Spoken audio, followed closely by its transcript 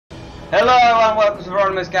Hello and welcome to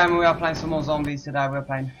Veronic's Game. We are playing some more zombies today. We're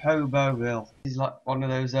playing Hobo Ville. This is like one of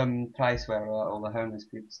those places where all the homeless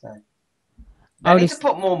people stay. They need to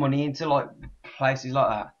put more money into like places like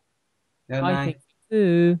that. Don't I they? think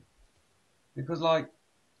too. Because like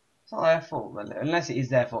it's not their fault. Unless it is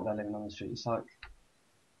their fault they're living on the street. It's like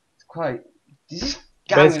it's quite. This is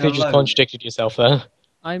basically just contradicted yourself there.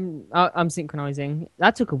 I'm synchronizing.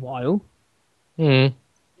 That took a while. Hmm.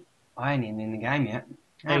 I ain't even in the game yet.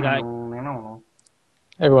 There you go.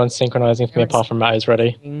 Everyone's synchronizing for me apart from Matt is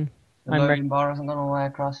ready. The loading bar hasn't gone all the way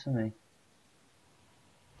across for me.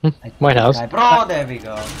 Mine has. Bro, there we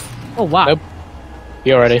go. Oh wow. Nope.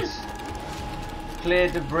 You're ready. Clear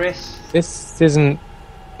debris. This isn't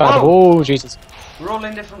bad. Oh Jesus. We're all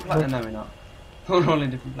in different places. No, we're not. We're all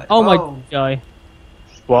in different places. Oh my guy.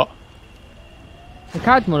 What? The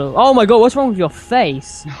character model. Oh my god, what's wrong with your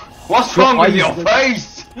face? What's wrong with your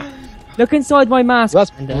face? Look inside my mask.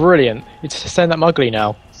 That's brilliant. It's saying that I'm ugly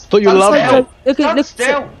now. Thought you loved it. Look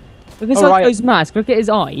inside those masks. Look at his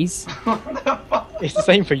eyes. What the fuck? It's the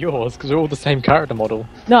same for yours because we're all the same character model.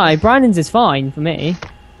 No, Brandon's is fine for me.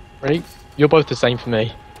 Really? You're both the same for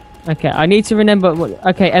me. Okay, I need to remember what.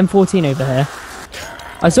 Okay, M14 over here.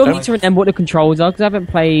 I still need to remember what the controls are because I haven't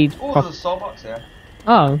played. Oh, there's a soul box here.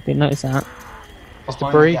 Oh, didn't notice that. It's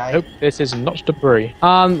debris. Nope, this is not debris.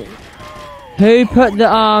 Who put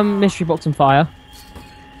the mystery box on fire?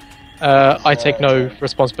 I take no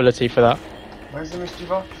responsibility for that. Where's the mystery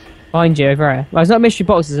box? Behind you, over here. Well, it's not a mystery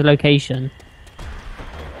box, it's a location.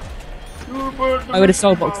 Oh, where the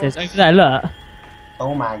soul box is. Over there, look.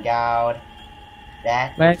 Oh my god.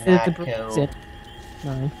 That Where's is the not debris? cool.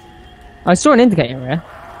 No. I saw an indicator here.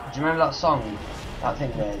 Do you remember that song? I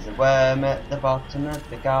think there's a worm at the bottom of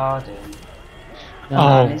the garden. No.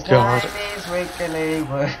 Oh his god. name is Wiggly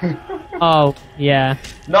Worm. Oh, yeah.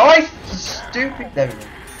 Nice! Stupid devil.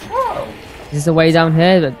 Whoa! Is this the way down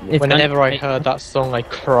here? Whenever I heard that song, I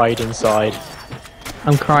cried inside.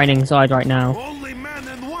 I'm crying inside right now.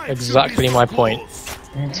 Exactly my point.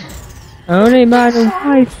 Only man and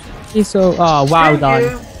wife. He's so. Oh, well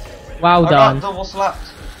done. Well done. I got double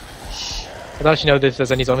slapped. I don't actually know if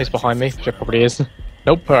there's any zombies behind me, which there probably is.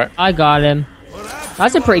 Nope, alright. I got him.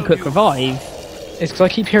 That's a pretty quick revive. It's because I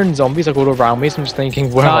keep hearing zombies like all around me, so I'm just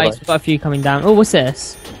thinking, where are Guys, they? we've got a few coming down. Oh, what's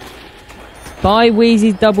this? Buy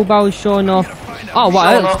Wheezy's double barrel showing off. Oh,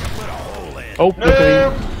 wow. Oh, look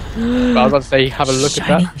at these. I was about to say, have a look at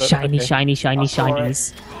that. But Shiny, okay.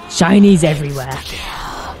 shinies. Shinies everywhere.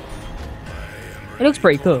 It looks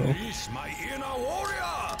pretty cool.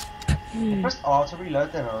 I pressed R to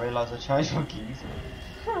reload then I realised I changed my keys.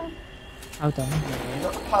 Well done. You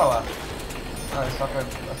got the power. Oh, it's like a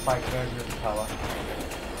fake version of the power.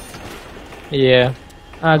 Yeah.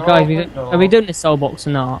 Guys, are we doing this soul box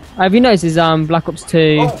or not? Have you noticed his Black Ops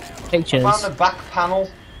 2 pictures? I found the back panel.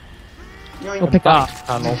 We'll pick it up.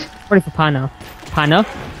 Panel. Ready for Panna. Panna?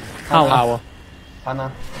 Power.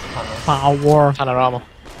 Panna. Power. Panorama.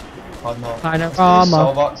 Panorama.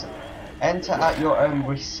 Soul box. Enter at your own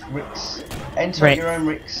risks. Enter at your own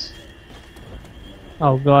risks.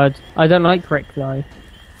 Oh god, I don't like Rick though.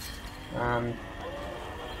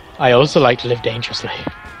 I also like to live dangerously.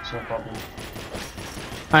 It's no problem.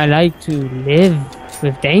 I like to live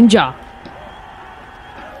with danger.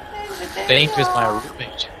 Danger is my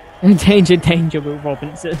roommate. Danger, Will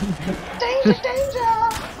Robinson. Danger!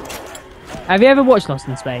 Have you ever watched Lost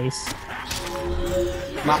in Space?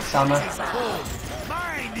 Max Hammer.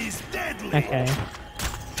 Okay.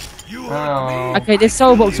 Oh. Okay, this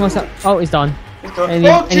soul box must have... Oh, it's done. It's done. Any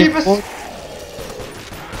Jesus!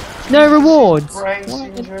 No rewards! Brain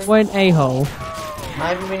syndrome. What an a-hole.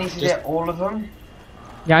 Maybe we need to get all of them.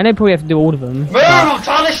 Yeah, I know probably have to do all of them. Move! I'm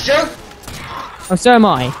trying to shoot! Oh, so am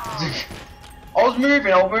I. I was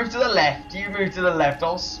moving, I'll move to the left, you move to the left,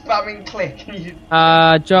 I'll spamming click and you...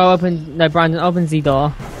 Joe, open... No, Brandon, open the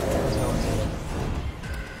door.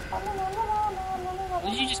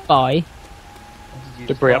 What did you just buy?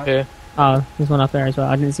 Debris up here. Oh, there's one up there as well.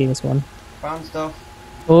 I didn't see this one. Found stuff.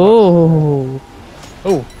 Oh.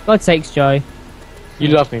 Oh. God's sakes, Joe. You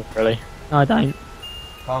love me, really. No, I don't.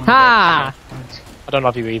 Calm Ha! I don't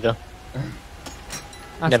love you either.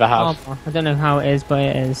 That's Never have. karma. I don't know how it is, but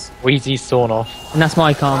it is. Wheezy's sawn off. And that's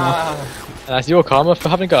my karma. And that's your karma for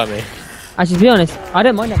having got me. Actually, to be honest, I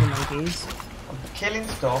don't mind having monkeys. I'm killing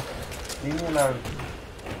stuff. Leave me alone.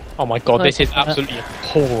 Oh my god, this is absolutely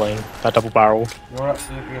appalling, that double barrel. You're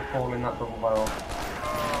absolutely appalling, that double barrel.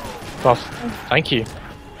 Well, thank you.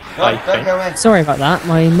 No, don't go in. Sorry about that.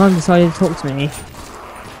 My mum decided to talk to me.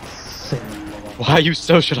 Why are you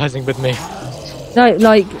socialising with me? No,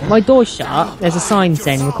 like, my door's shut, there's a sign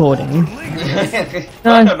saying recording.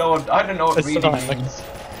 No. I don't know what It's reading fine. means.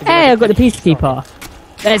 Hey, I've got the Peacekeeper.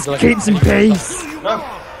 Let's keep some peace. No.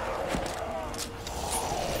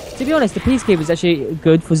 To be honest, the Peacekeeper is actually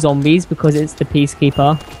good for zombies because it's the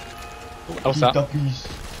Peacekeeper. What's that?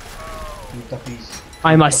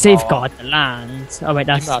 I must safeguard the land. Oh wait,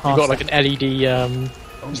 that's You've got like an LED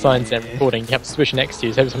sign saying recording. You have to switch next to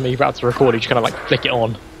you. So every time you're about to record, you just kind of like flick it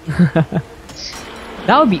on.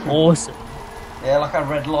 That would be awesome. Yeah, like a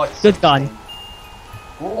red light. Good gun.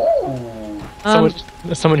 Ooh.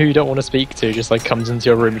 Someone who you don't want to speak to just like comes into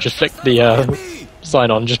your room. You just flick the sign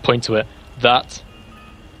on, just point to it. That.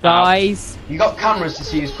 Guys. You got cameras to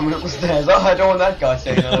see who's coming up the stairs. Oh, I don't want that guy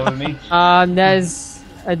saying hello to me. There's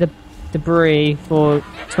the debris for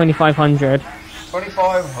 $2,500.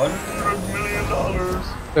 $2,500 million.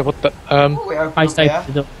 Wait, what the? Oh, we opened I up saved here.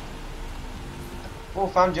 the door. Oh,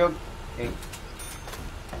 found jug. Okay.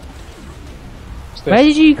 What's Where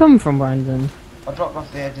this? did you come from, Brandon? I dropped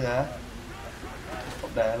off the edge of there.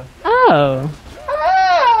 Up there. Look. Oh.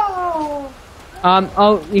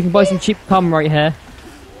 Oh, you can buy some cheap cum right here.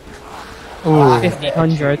 Ooh.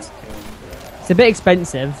 1,500. It's a bit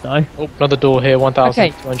expensive though. Oh, another door here. Okay,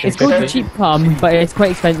 1,250. it's called cheap cum, but it's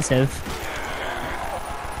quite expensive.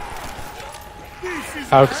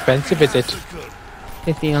 How expensive is it?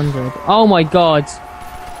 1,500. Oh my god!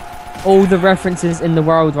 All the references in the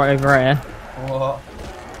world right over here. What?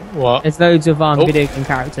 What? There's loads of Oh. video game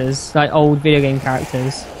characters, like old video game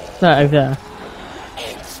characters. Right over there.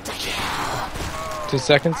 2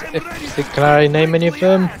 seconds. Can I name any of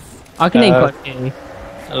them? I can name quite a few.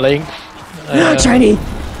 Link. Shiny!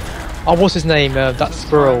 Oh, what's his name? That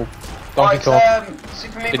squirrel. Donkey Kong.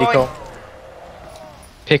 Super Meat Diddy Boy. Kong.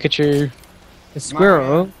 Pikachu. The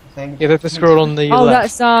squirrel. Yeah, the squirrel on the Oh,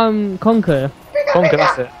 left. that's Conker. Conker,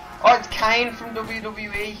 that's it. Oh, it's Kane from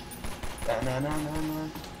WWE. Da-na-na-na-na.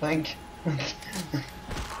 Think.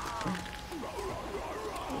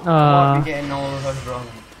 Might be getting all of those wrong.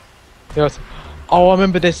 Yes. Oh, I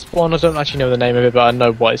remember this one. I don't actually know the name of it, but I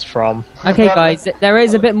know what it's from. Okay, guys, there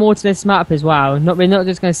is a bit more to this map as well. We're not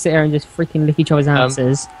just going to sit here and just freaking lick each other's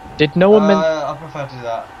asses. Did no one I prefer to do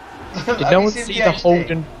that. Did Have no you one seen see PhD? the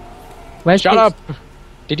Holden? Where's Shut H- up!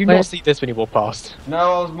 Did you Where- not see this when you walked past? No,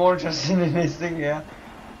 I was more interested in this thing here.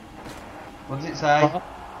 What does it say? What?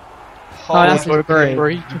 Oh, that's Holden a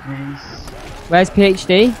degree. degrees. Where's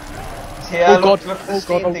PhD? It's here, Oh God, look at the oh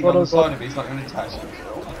Steam God, thing oh on God, the oh side God. of it, it's not going to attach it.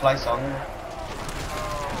 Play song.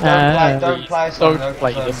 Uh, Don't play a song though, Don't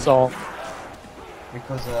play 'cause, the song.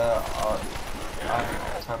 because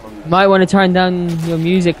time on this. Might want to turn down your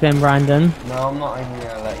music then, Brandon. No, I'm not even going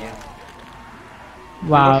to let you.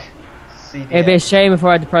 Wow. Look, CD. It'd be a shame if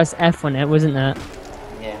I had to press F on it, wasn't it?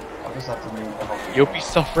 Yeah, I just have to mute the whole thing. You'll be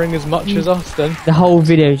suffering as much as us then. The whole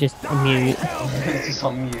video is just on mute. It's just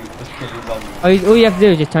on mute, just kidding, it's on mute. All you have to do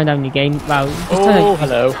is just turn down your game. Well, just turn Oh, down.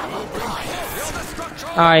 hello.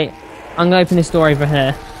 Alright, I'm gonna open this door over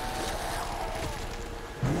here.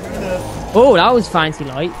 Oh, that was fancy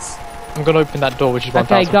lights. I'm gonna open that door, which is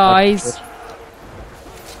 1,000. Okay, guys.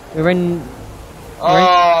 We're in.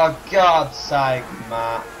 Oh, God's sake,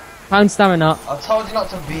 Matt. Pound stamina. I told you not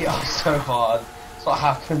to beat up so hard. That's what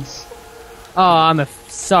happens. Oh,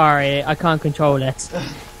 sorry, I can't control it.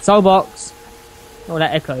 Soul box. Oh,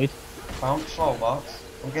 that echoed. Found slow box.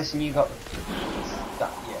 I'm guessing you got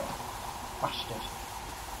that, yeah. Bastard.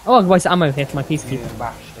 Oh, I can buy some ammo here for my You peacekeeper.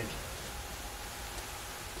 bastard.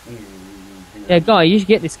 Yeah, guy, you should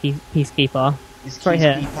get this peacekeeper. This It's right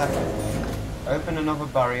here. keeper. Open another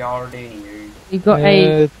barrier already. You got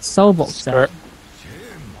a soul box there. Skirt.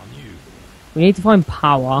 We need to find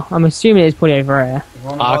power. I'm assuming it's probably over here. You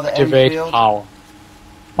wanna buy the Activate Enfield? power.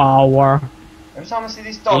 Power. Every time I see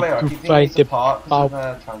this doll here, I keep thinking Activate it's a part because of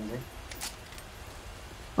power. Transit.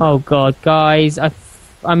 Oh god, guys,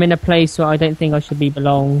 I'm in a place where I don't think I should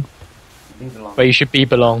belong. Leave it alone. Where you should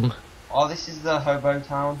belong. Oh, this is the hobo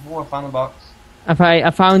town. Oh, I found the box. I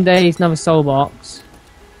found another soul box.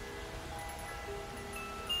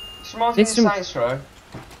 This reminds me of It's some- Saints Row.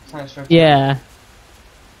 Saints Row. Yeah.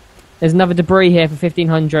 There's another debris here for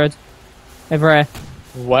 1,500. Over here.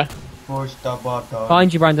 Where? Push the button.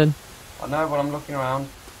 Behind you, Brandon. I know, but I'm looking around.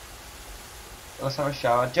 Let's have a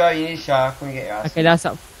shower. Joe, you need a shower. Can we get your ass? Okay, that's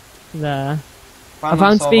up there. I my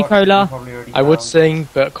found soul Speed box, you Cola. probably already I would found. sing,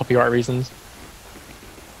 but copyright reasons.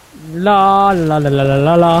 La la la la la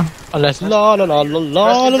la la. Unless la la la la la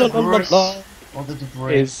la la la la Or the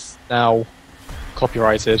debris. is now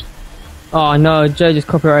copyrighted. Oh no, Joe just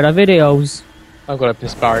copyrighted our videos. I've got to open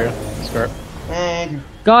this barrier. Skirt. And...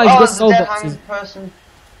 Guys, oh, you got there's a dead soul boxes. hanging person.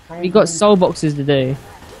 We got soul boxes to do.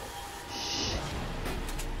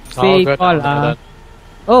 I'll go down there then.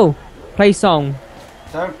 Oh, play song.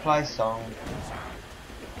 Don't play song.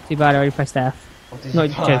 Too bad I already pressed F. What did Not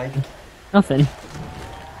you play? joking. Nothing.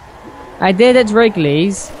 I did at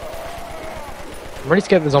Wrigley's. I'm really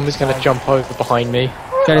scared the zombie's going to jump over behind me.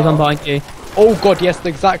 Joe's on behind you. Oh god, yes,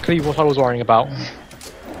 exactly what I was worrying about.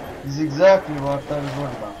 This is exactly what I was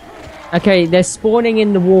worried about. Okay, they're spawning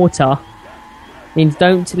in the water. Means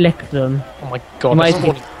don't lick them. Oh my god, might there's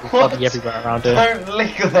spawning bloody everywhere around here. Don't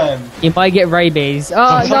lick them. You might get rabies. Oh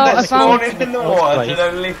no, I They're found. spawning in the water, so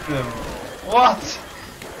don't lick them. What?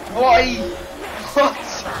 Why? What?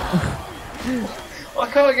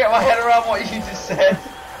 I can't get my head around what you just said.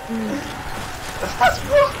 That's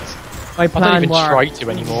what? My I plan don't even worked. try to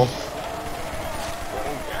anymore.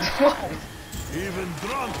 Even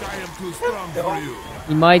drunk, I am too strong for you.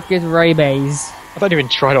 You might get rabies. I don't even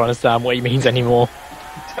try to understand what he means anymore.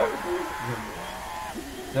 Don't lick them.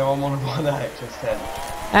 No, I'm on what I just said.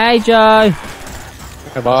 Hey Joe,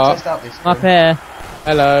 Come on. Test out this I'm up thing. here.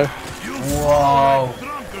 Hello. Whoa.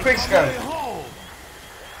 Quick scope.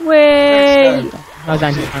 Whee! Quick Oh,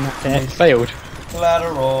 thank you. That's it. Failed.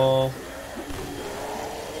 Collateral.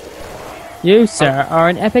 You, sir, are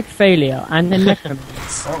an epic failure and a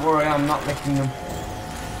necromancer. Don't worry, I'm not licking them.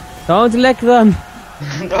 Don't lick them.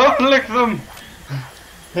 Don't lick them.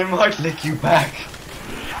 They might lick you back.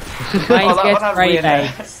 Guys, that one get had weird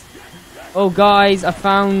rabies. Oh, guys, I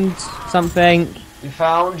found something. You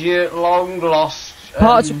found your long lost.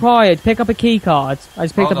 Parts required. Pick up a key card. I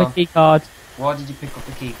just picked Hold up on. a key card. Why did you pick up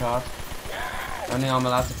the key card? Only I'm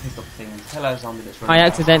allowed to pick up things. Hello, zombie that's running. I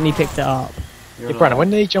past. accidentally picked it up. You're Hey, Brandon, allowed. when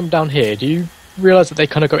they jump down here, do you realise that they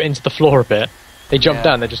kind of go into the floor a bit? They jump Yeah,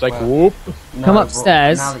 down, they're just like, well- whoop. No, Come but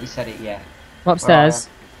upstairs. Now that you said it, yeah. I'm upstairs.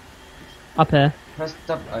 Up here. Press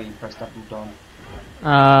double. Oh, you pressed double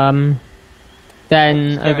down. Then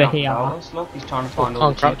He's over going out here. without us, look, he's trying to find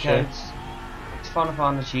all the can't cheat crouch here. codes. He's trying to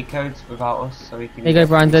find the cheat codes without us, so he can. There you go,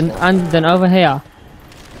 Brandon. And then over here.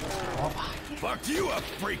 Fuck you up,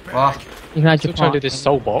 freak bag. Well, You can add Still your trying to do parts. this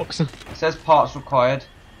soul box. it says parts required.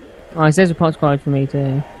 Oh, it says a parts required for me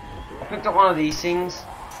too. I picked up one of these things,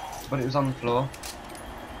 but it was on the floor.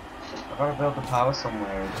 I've got to build the power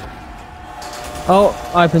somewhere.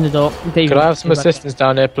 Oh, I opened the door. Could I have some assistance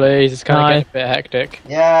down here, please? It's kind of No. getting a bit hectic.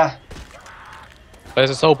 Yeah. But there's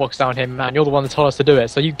a soul box down here, man. You're the one that told us to do it,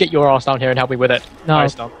 so you get your ass down here and help me with it. No. Alright,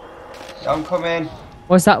 it's done. I'm coming.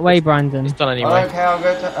 What's that way, Brandon? It's done I anyway. don't care, I'll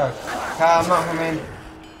go to. Oh. Okay, I'm not coming.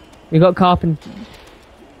 We got carpenter.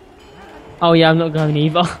 Oh yeah, I'm not going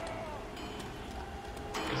either.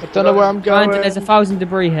 I don't know where I'm going. Brandon, there's 1,000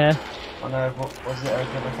 debris here. I know, but was it okay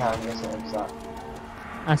if I can? Yes, it was that.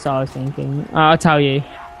 That's what I was thinking. I'll tell you.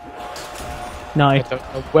 No. I don't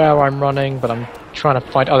know where I'm running, but I'm trying to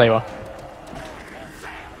find. Oh, there you are.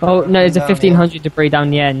 Oh no, there's a Down 1,500 debris down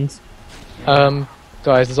the end.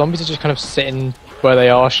 Guys, the zombies are just kind of sitting where they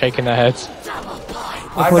are, shaking their heads.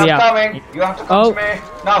 I'll I'm pull not you out. coming. You have to come Oh. to me.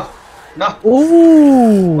 No. No.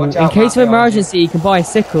 Ooh! Watch In out, case Matt, of emergency, you can buy a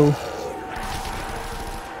sickle.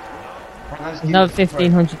 Another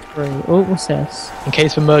 1,500 debris. Oh, what's this? In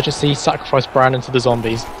case of emergency, sacrifice Brandon to the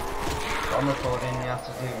zombies. I'm recording. You have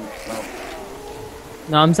to do. Well,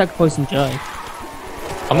 No, I'm sacrificing Joe.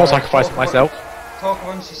 I'm not sacrificing myself. talk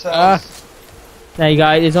amongst yourselves. There you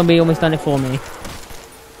go, the zombie almost done it for me.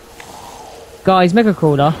 Guys, make a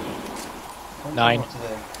caller. Don't 9. know what to do.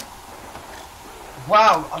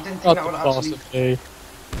 Wow, I didn't think Not that the would boss actually. of you.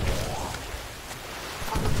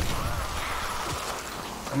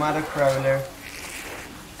 I'm out of crawler.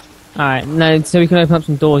 Alright, no, so we can open up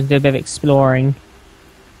some doors and do a bit of exploring.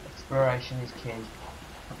 Exploration is key.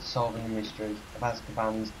 Solving the mystery of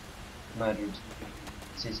Azkaban's murdered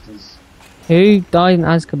sisters. Who died in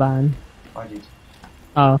Azkaban? I did.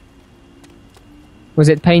 Oh. Was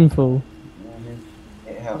it painful?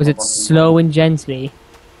 It helped. Was it slow and gently?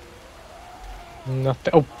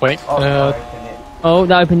 Nothing. Oh, wait. Oh, I opened it. Oh,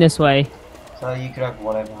 that opened this way. So you could open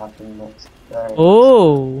whatever happened next.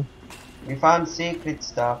 Oh! We found secret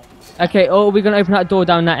stuff. Okay, oh, we're gonna open that door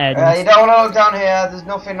down that end. You don't want to look down here. There's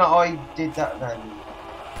nothing that I did that then.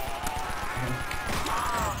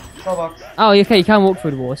 Starbucks. Oh, okay, you can walk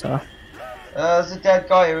through the water. There's a dead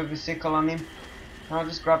guy here with a sickle on him. Can I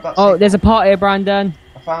just grab that Oh, sickle? there's a part here, Brandon.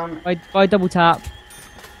 I found. By double tap.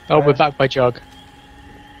 Oh, we're back by Jug.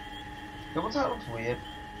 Double tap looks weird.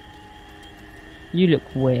 You look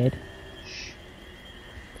weird.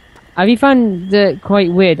 Have you found it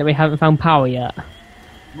quite weird that we haven't found power yet?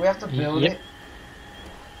 We have to build Yep. it.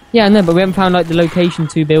 Yeah, no, but we haven't found like the location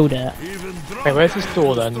to build it. Even drunk, Wait, where's this I am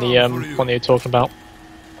door too then? strong The for you. one that you're talking about.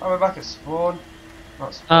 Oh, we're back at spawn.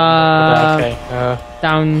 Not spawn. Okay.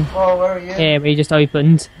 Down oh, where are you? here, we just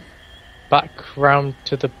opened. back round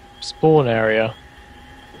to the spawn area.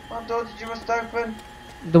 What door did you must open?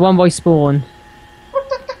 The one by spawn.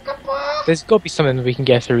 There's got to be something that we can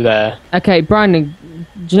get through there. Okay, Brandon,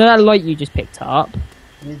 do you know that light you just picked up?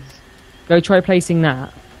 Yes. Go try placing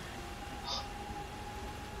that.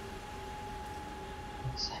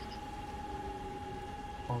 One sec.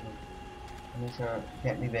 Hold on. I need to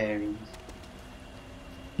get me bearings.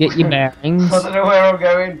 Get your bearings. I don't know where I'm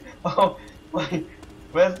going. Oh, wait.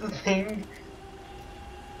 Where's the thing?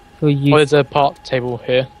 For you. Oh, there's a part table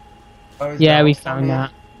here. Oh, is Yeah, that we what's on found here?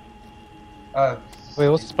 that. Oh. Wait,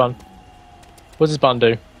 what's this button? What does this button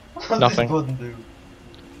do? What's Nothing. this button do?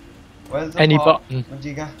 Where's the Any part? button. Where'd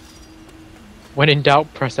you go? When in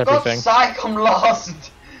doubt, press everything. God's sake, I'm lost!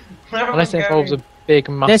 Where am Unless I it involves going? a big,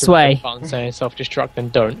 massive This way. button saying self-destruct, then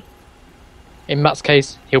don't. In Matt's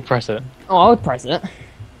case, he'll press it. Oh, I would press it.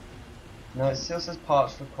 No, it still says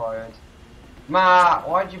parts required. Matt,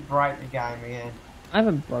 why'd you break the game again? I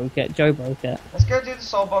haven't broke it. Joe broke it. Let's go do the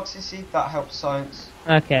soul boxes, see if that helps science.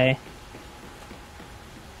 Okay.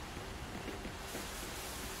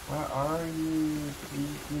 Where are you?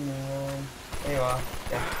 There you are.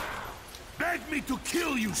 Yeah. Beg me to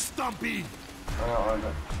kill you, Stumpy! Oh,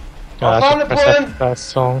 Oh, I I found should the press that button! first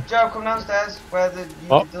song. Joe, come downstairs. Where the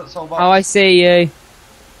Oh. the soul box? Oh, I see you.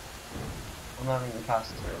 I'm having the pass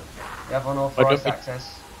through. You have unauthorized don't-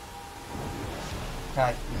 access.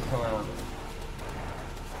 Okay, come on.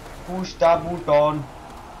 Push that button.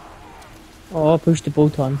 Oh, push the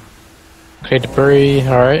button. Clear debris,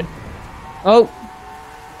 alright. Oh,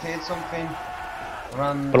 Cleared something.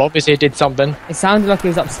 Run. Well, obviously it did something. it sounded like it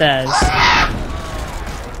was upstairs.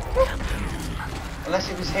 Unless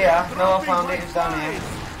it was here. No, I found it. It was down here.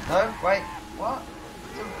 No, wait. What?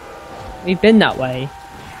 We've been that way.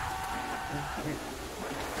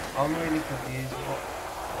 I'm really confused.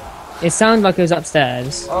 What? It sounded like it was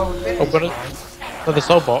upstairs. Oh, we've been Oh, this but way. For the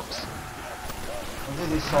soul box. We'll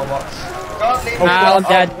do this soul box. God, leave me Oh, alone. I'm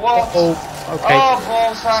dead. What? Oh, okay. Oh,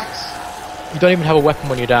 ball sacks. You don't even have a weapon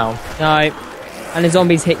when you're down. No. And the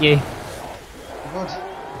zombies hit you. Good.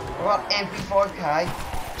 I got MP5K.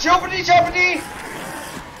 Jumpity, jumpity!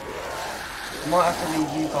 Might have to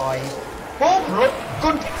leave you guys. Oh, look.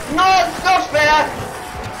 Good. No, it's not fair.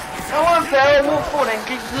 No one fair. More fun.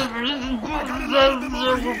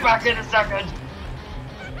 We'll back in a second.